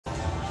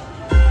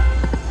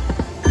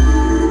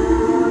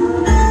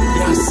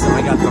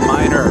I got the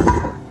minor.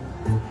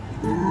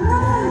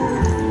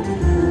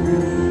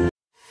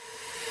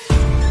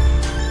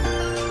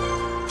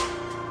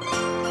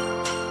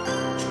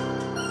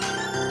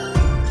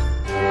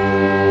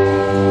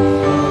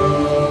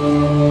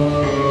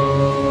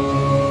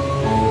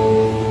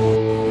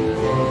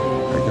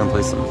 I'm gonna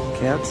play some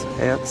cats,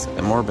 hats,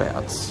 and more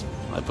bats.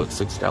 I put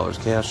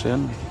 $6 cash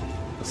in.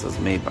 This is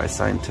made by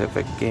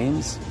Scientific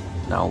Games.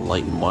 Now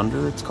Light and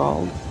Wonder it's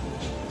called.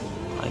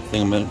 I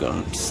think I'm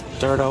going to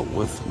start out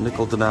with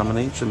nickel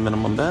denomination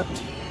minimum bet.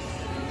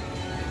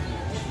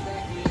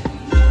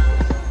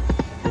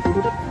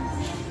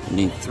 You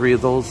need 3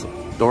 of those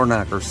door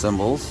knocker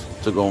symbols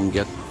to go and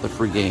get the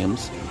free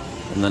games.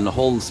 And then to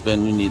hold and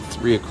spin, you need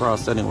 3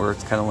 across anywhere.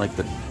 It's kind of like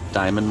the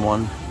diamond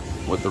one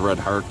with the red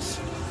hearts.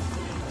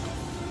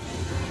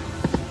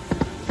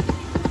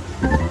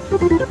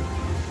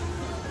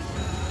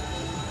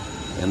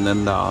 And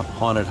then the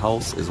haunted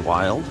house is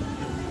wild.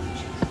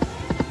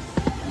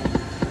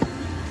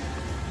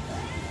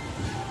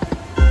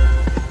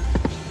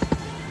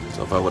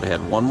 So if I would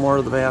have had one more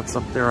of the bats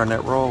up there on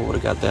that row, I would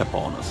have got that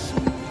bonus.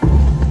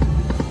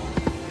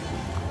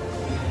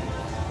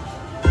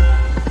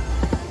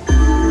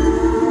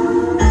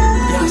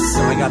 Yes,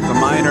 and I got the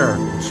minor,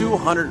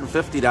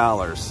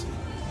 $250.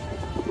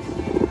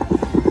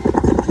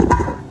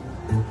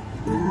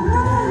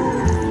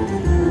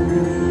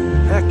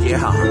 Heck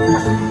yeah.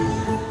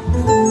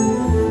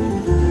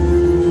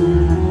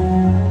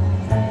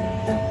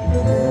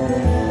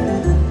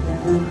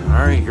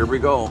 Alright, here we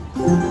go.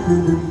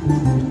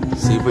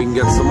 See if we can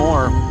get some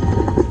more.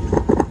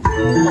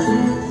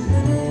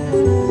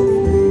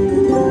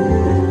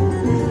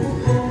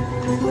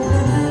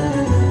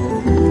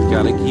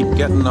 Gotta keep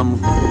getting them.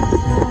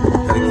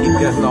 Gotta keep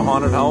getting the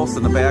haunted house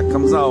and the back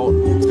comes out.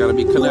 It's gotta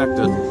be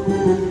connected.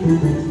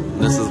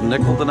 This is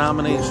nickel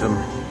denomination.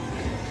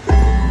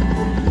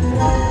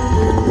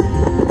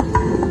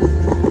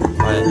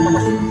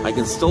 I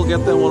can still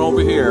get that one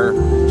over here.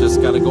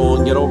 Just gotta go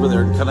and get over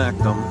there and connect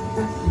them.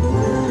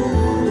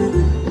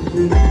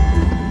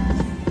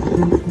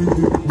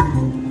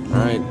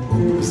 Alright,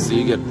 so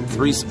you get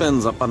 3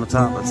 spins up on the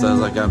top. It says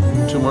I got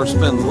 2 more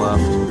spins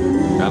left.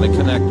 Gotta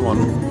connect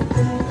one.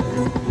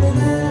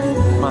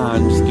 Come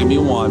on, just give me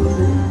one.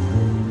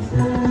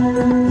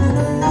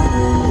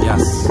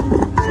 Yes. So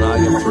now I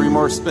get 3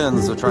 more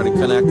spins to try to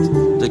connect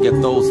to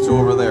get those 2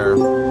 over there.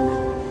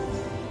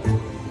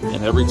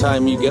 And every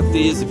time you get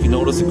these, if you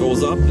notice it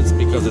goes up, it's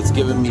because it's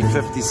giving me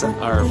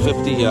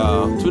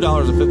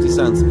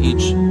 $2.50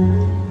 each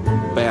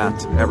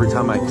bat every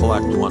time I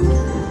collect one.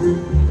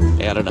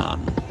 Add it on.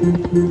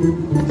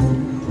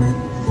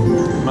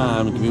 Come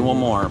on, give me one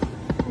more.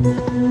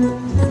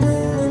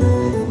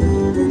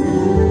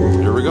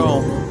 Here we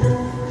go.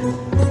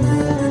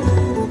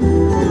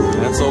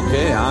 That's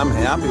okay, I'm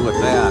happy with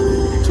that.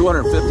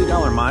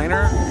 $250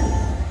 minor.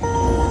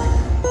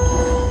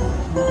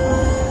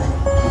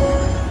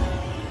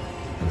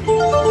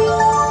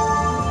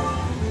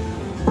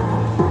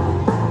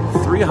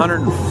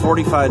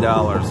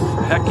 $345.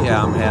 Heck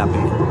yeah, I'm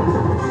happy.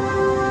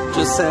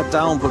 Just sat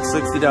down, put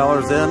 $60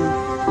 in,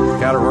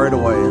 got it right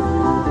away.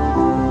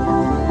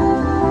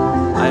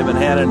 I haven't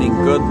had any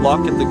good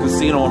luck at the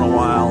casino in a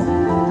while.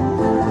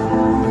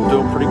 Been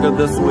doing pretty good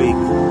this week.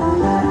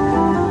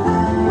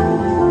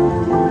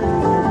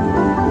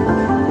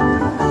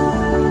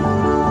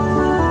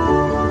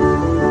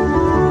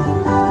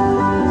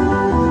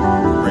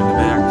 Bring it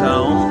back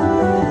down.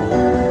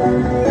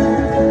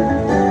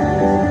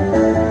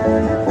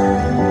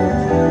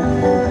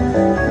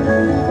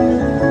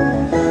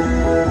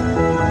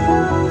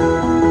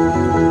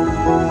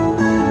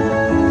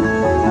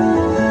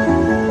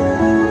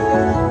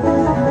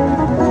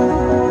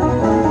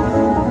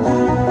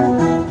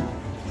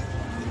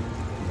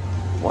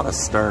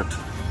 Start.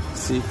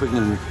 See if we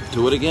can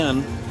do it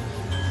again.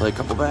 Play a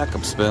couple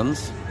backup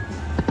spins.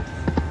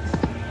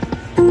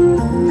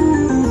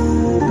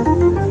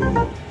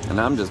 And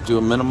I'm just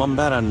doing minimum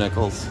bet on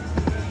nickels.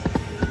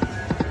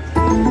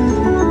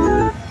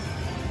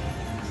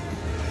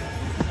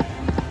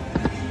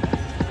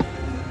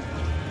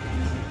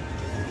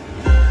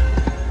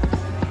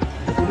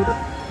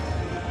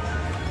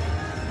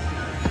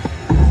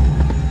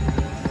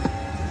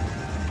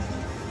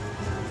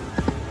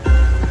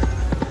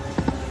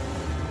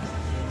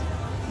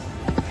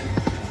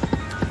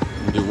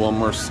 Do one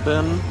more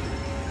spin.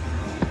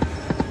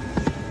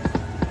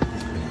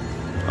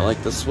 I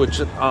like to switch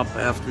it up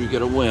after you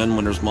get a win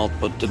when there's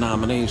multiple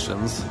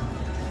denominations.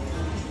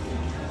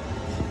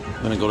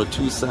 I'm going to go to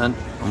 2 cents.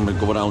 I'm going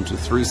to go down to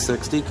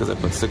 $3.60 because I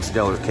put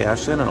 $60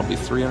 cash in and it'll be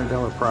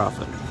 $300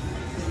 profit.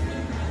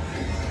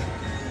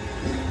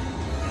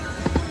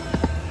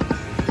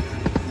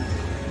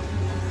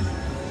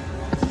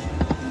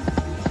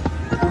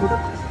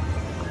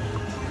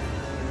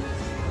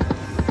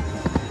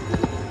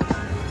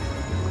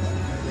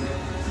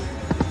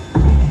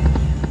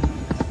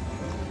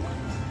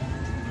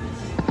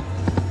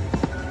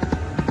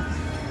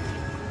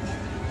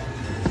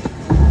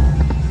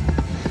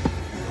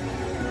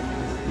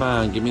 Come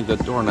on, give me the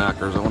door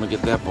knockers. I want to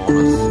get that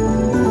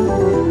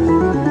bonus.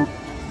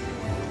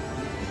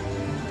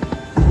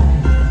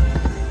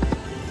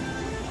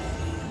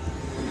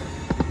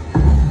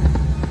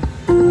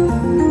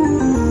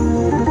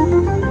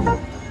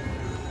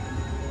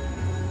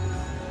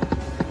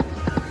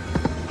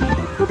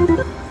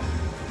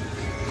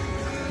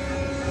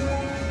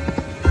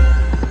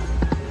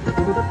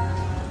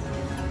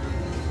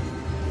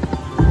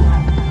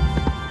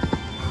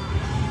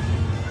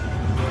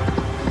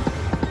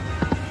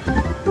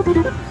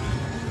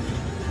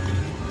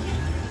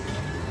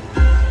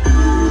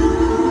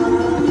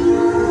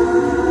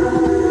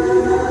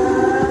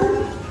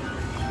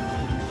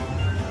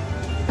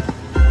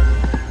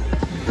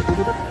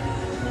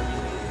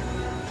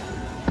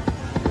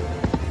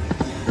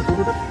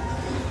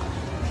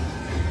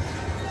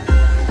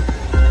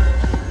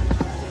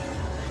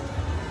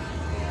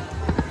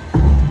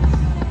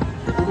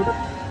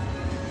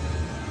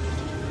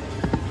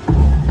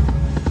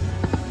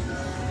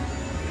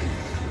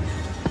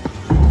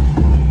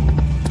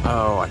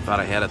 Oh, I thought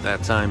I had it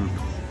that time.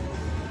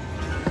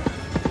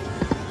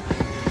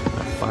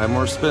 5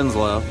 more spins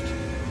left.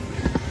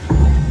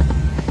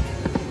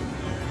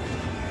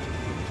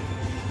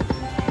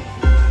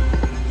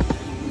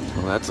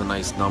 Well, that's a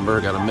nice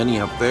number. Got a mini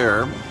up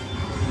there.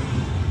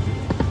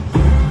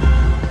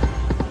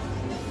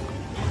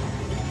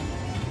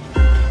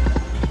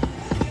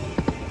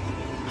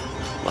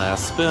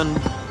 Last spin.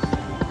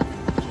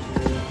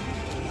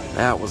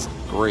 That was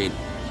great.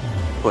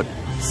 Put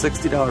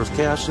 $60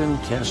 cash in,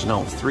 cashing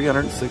out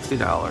 $360.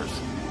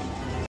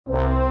 Before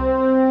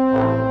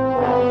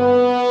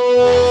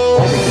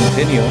we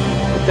continue,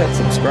 hit that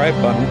subscribe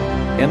button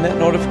and that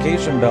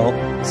notification bell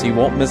so you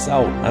won't miss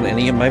out on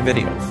any of my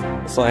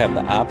videos. So I have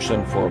the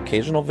option for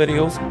occasional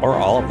videos or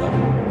all of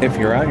them. If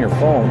you're on your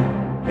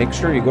phone, make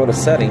sure you go to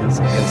settings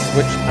and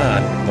switch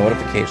on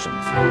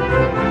notifications.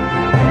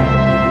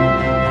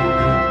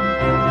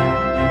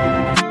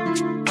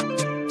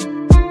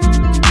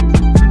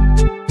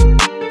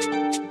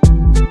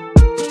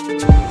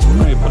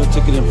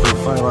 Ticket in for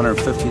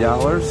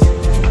 $550.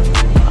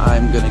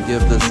 I'm going to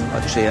give this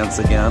a chance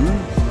again.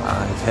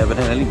 I haven't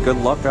had any good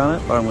luck on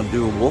it, but I'm going to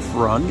do a Wolf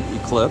Run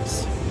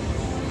Eclipse.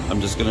 I'm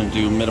just going to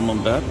do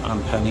minimum bet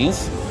on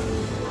pennies.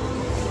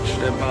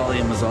 Shed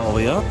volume is all the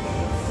way up.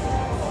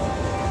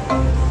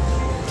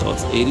 So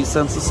it's 80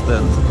 cents a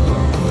spin.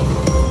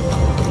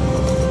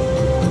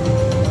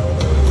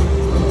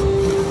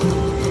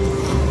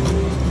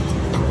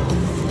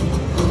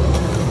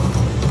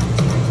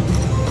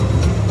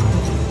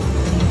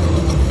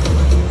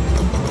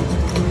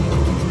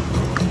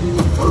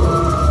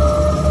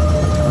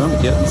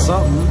 Getting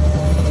something.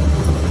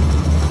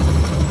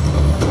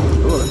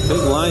 Ooh, a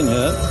big line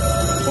hit.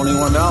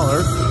 $21.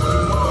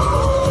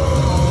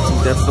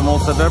 That's the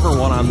most I've ever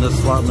won on this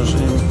slot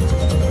machine.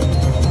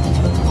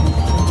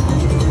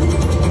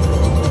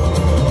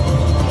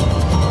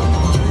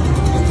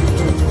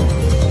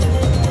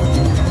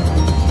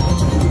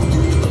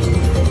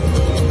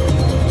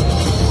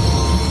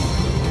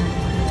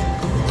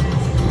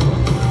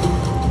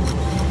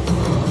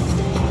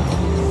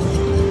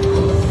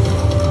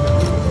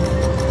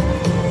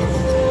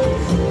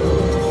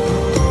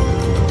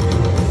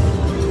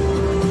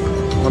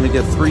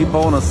 Get 3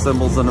 bonus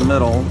symbols in the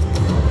middle.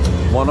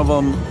 One of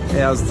them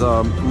has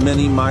the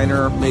mini,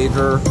 minor,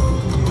 major,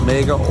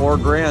 mega, or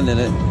grand in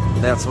it.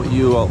 That's what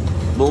you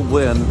will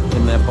win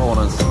in that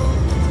bonus.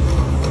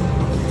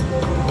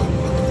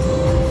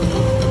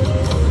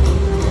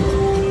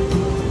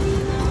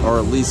 Or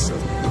at least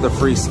the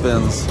free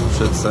spins, I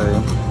should say.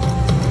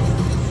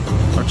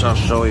 Which I'll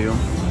show you.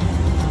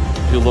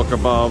 If you look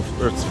above,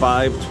 it's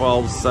 5,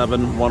 12,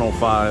 7,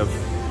 105.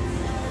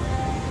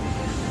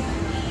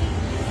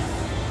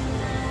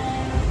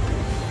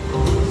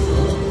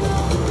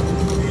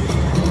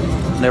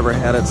 Never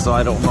had it, so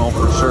I don't know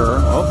for sure.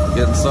 Oh,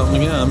 getting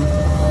something again.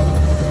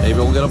 Maybe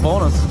we'll get a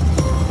bonus.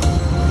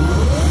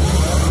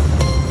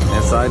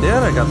 Yes, I did.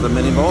 I got the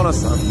mini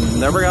bonus. I've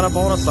never got a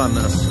bonus on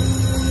this.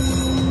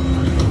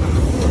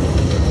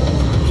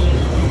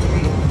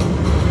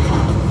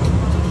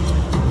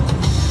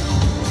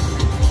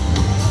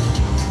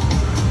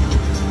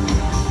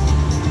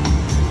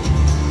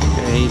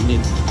 Okay, you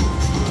need to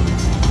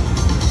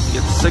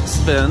get 6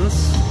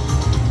 spins.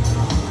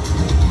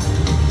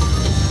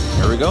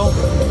 Here we go.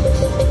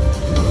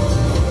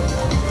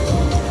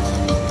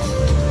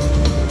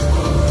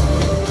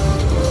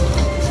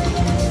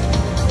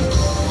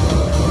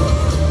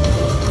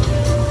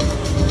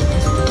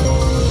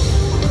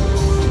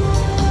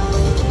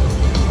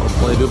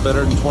 Hopefully I do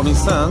better than 20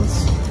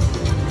 cents.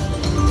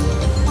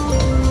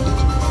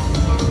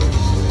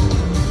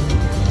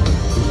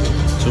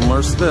 Two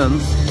more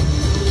spins.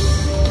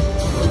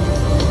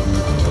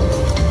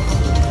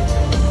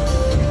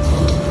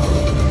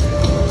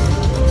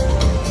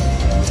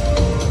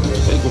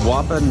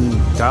 Whopping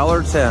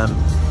 $1.10.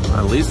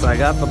 At least I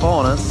got the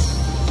bonus.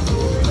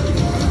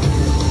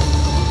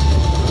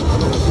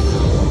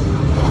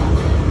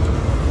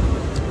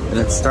 And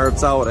it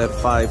starts out at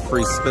 5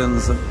 free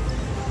spins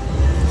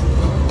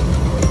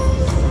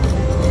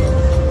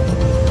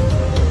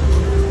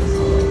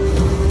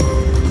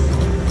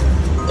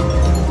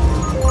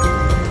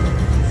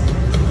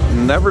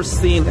Never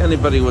seen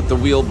anybody with the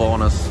wheel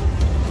bonus.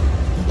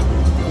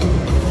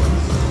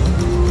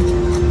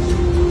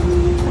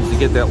 Once you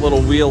get that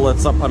little wheel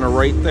that's up on the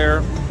right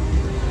there.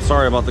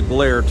 Sorry about the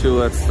glare too,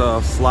 that's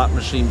the slot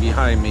machine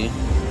behind me.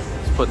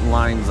 It's putting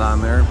lines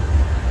on there.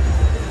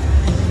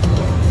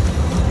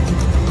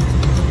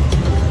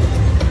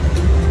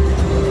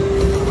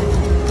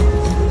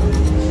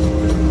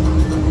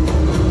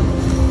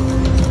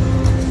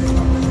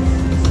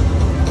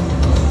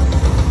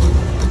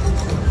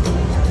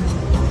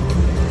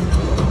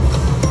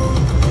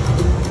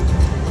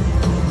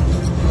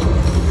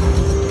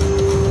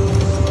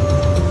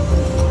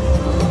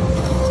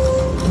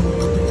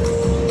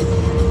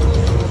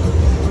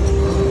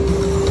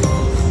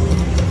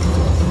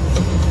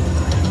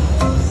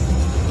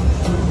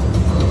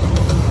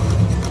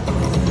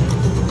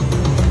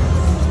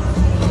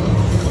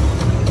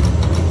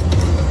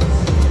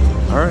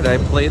 I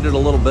played it a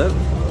little bit.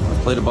 I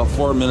played about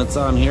 4 minutes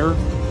on here.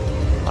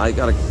 I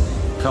got a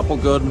couple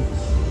good,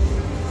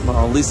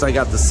 well, at least I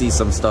got to see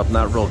some stuff,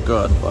 not real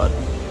good, but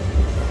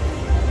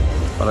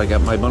I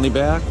got my money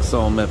back,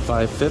 so I'm at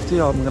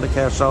 $5.50. I'm gonna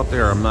cash out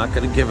there. I'm not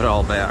gonna give it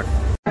all back.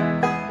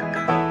 I'm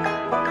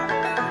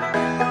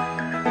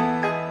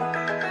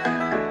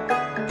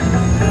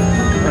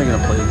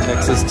gonna play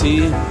Texas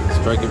T,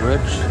 Strike It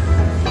Rich.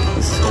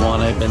 This is the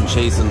one I've been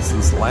chasing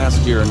since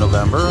last year in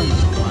November.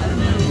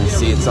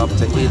 See, it's up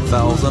to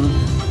 8,000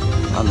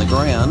 on the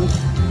grand.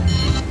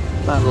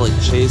 Not really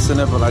chasing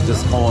it, but I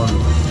just go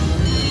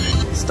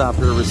and stop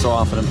here every so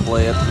often and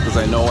play it because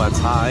I know it's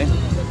high.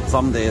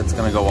 Someday it's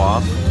gonna go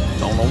off.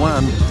 Don't know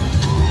when.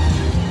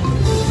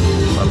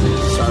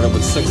 Started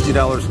with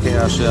 $60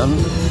 cash in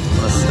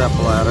on a step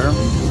ladder.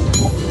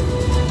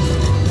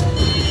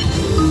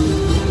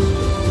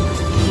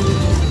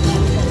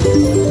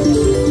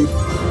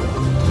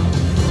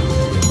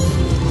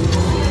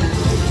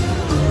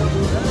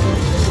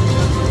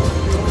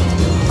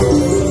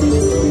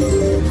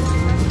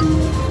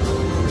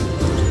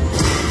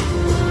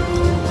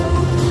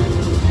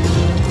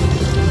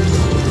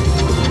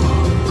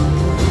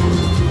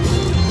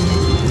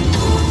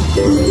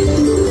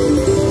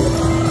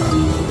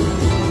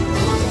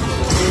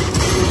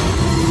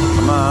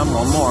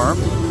 One more.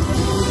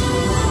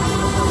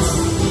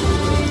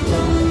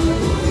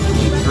 You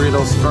need 3 of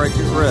those Strike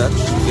It Rich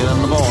to get in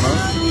the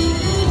bonus.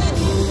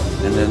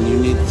 And then you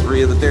need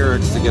 3 of the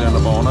derricks to get in the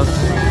bonus.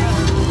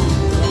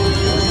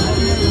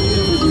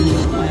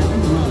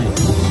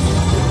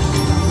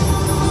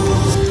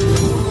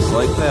 Just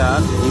like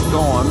that. Keep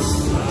going.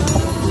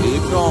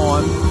 Keep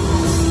going.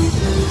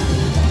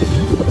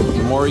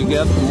 The more you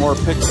get, the more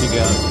picks you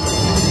get.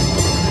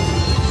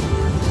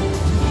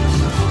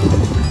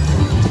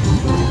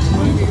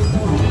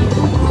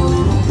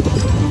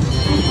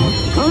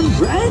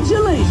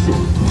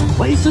 Congratulations!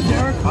 Place a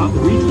derrick on the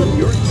region of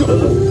your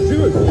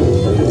choice.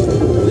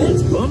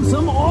 Let's pump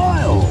some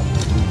oil.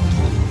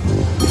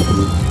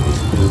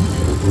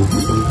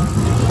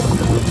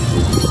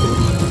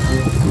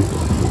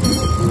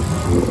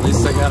 At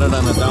least I got it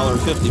on a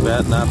 $1.50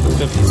 bet, not the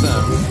 50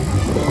 cents.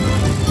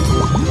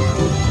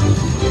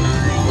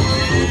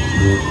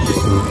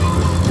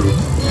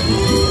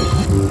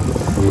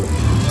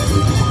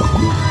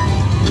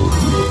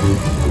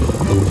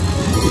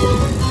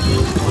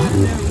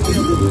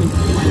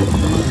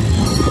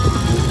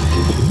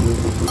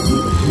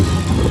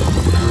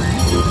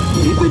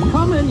 Keep it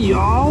coming,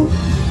 y'all.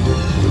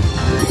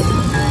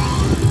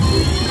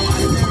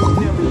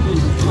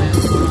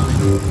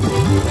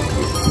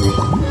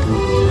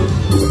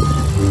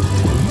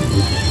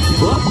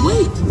 But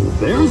wait,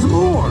 there's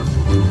more.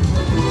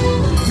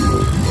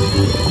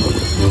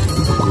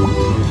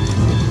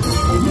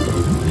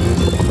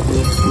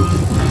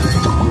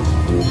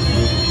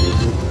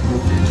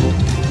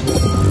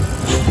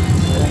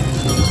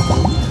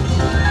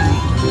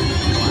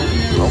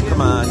 Oh,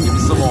 come on, give me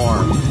some more.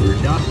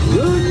 We're not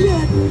good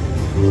yet.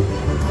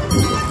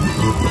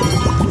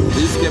 At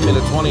least give me the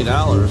 $20.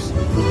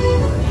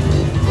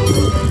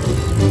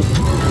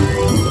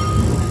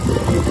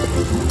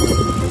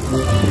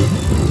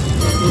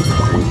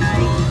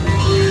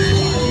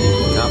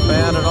 Not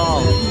bad at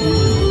all.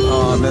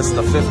 Oh, I missed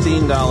the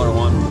 $15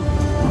 one.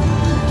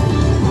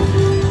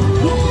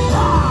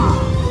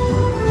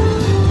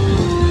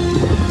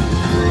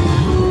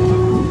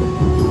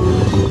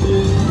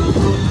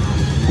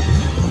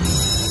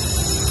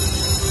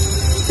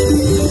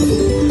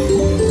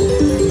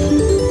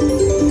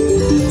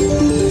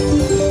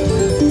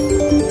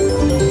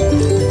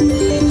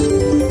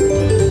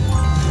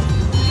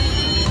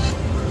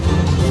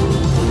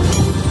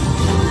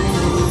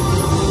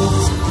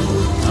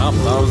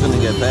 I was going to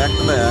get back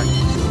to back.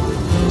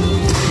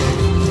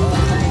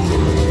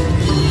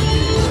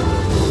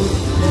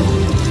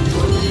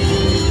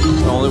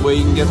 The only way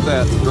you can get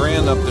that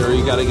grand up there,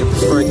 you got to get the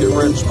Strike It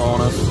Rich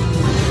bonus.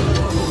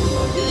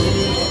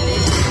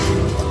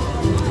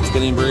 It's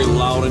getting very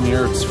loud in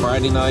here. It's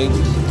Friday night.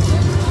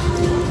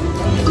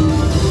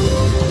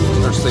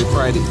 Or say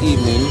Friday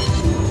evening.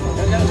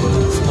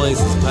 This place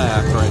is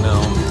packed right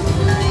now.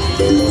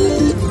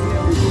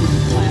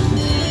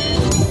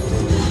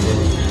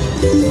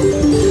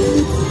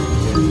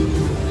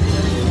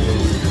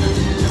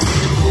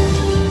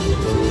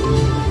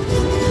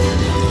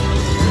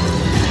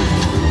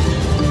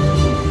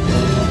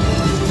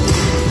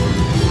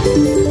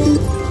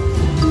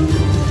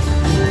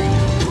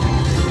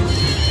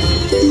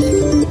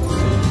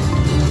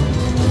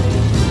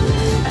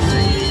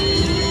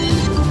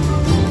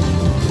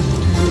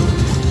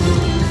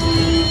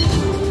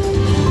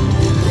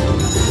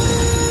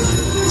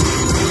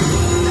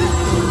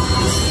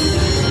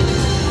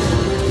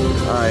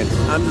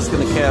 I'm just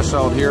going to cash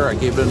out here. I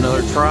gave it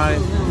another try.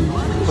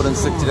 Put in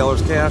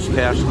 $60 cash,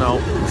 cashing out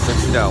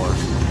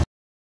 $60.